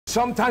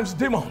Sometimes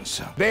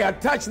demons, they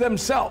attach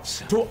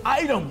themselves to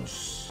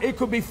items. It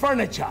could be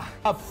furniture,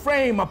 a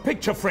frame, a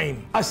picture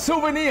frame, a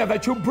souvenir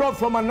that you brought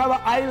from another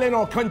island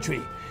or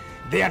country.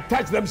 They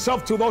attach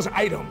themselves to those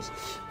items,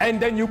 and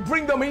then you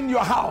bring them in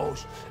your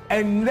house,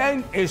 and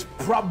then it's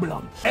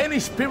problem. Any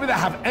spirit that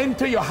have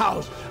entered your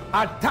house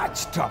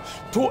attached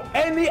to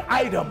any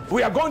item,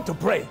 we are going to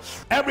pray.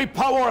 Every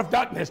power of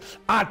darkness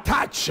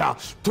attached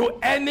to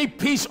any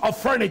piece of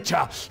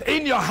furniture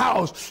in your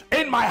house,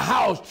 in my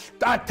house,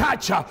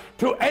 attached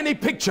to any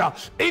picture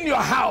in your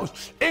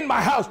house, in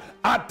my house,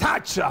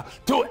 attached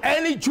to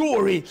any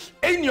jewelry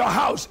in your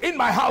house, in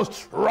my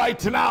house,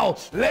 right now,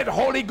 let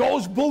Holy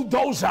Ghost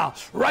bulldozer,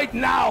 right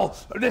now,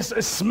 let's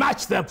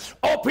smash them.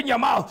 Open your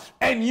mouth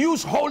and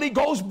use Holy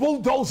Ghost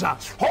bulldozer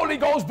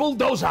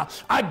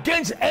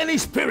against any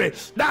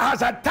spirit that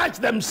has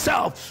attached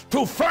themselves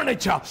to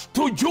furniture,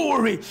 to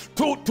jewelry,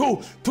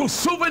 to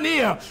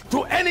souvenir,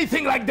 to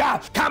anything like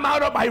that. Come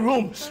out of my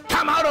room,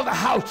 come out of the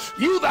house.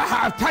 You that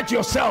have attached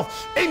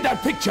yourself in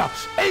that picture,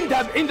 in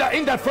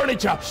that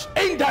furniture,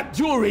 in that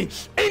jewelry,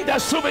 in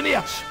that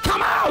souvenir,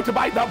 come out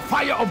by the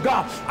fire of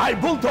God. I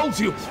bulldoze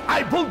you,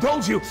 I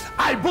bulldoze you,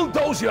 I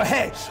bulldoze your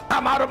head.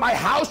 Come out of my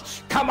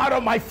house, come out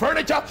of my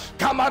furniture,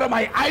 come out of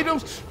my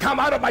items, come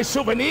out of my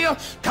souvenir,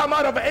 come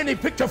out of any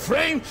picture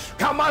frame,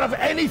 come out of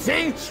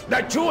anything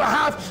that you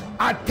have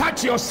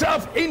attached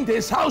yourself in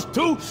this house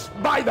to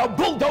by the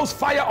bulldoze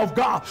fire of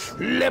God.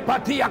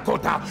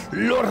 Lepatiakota,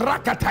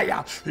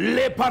 lorakataya,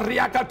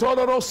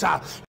 lepariakatolorosa.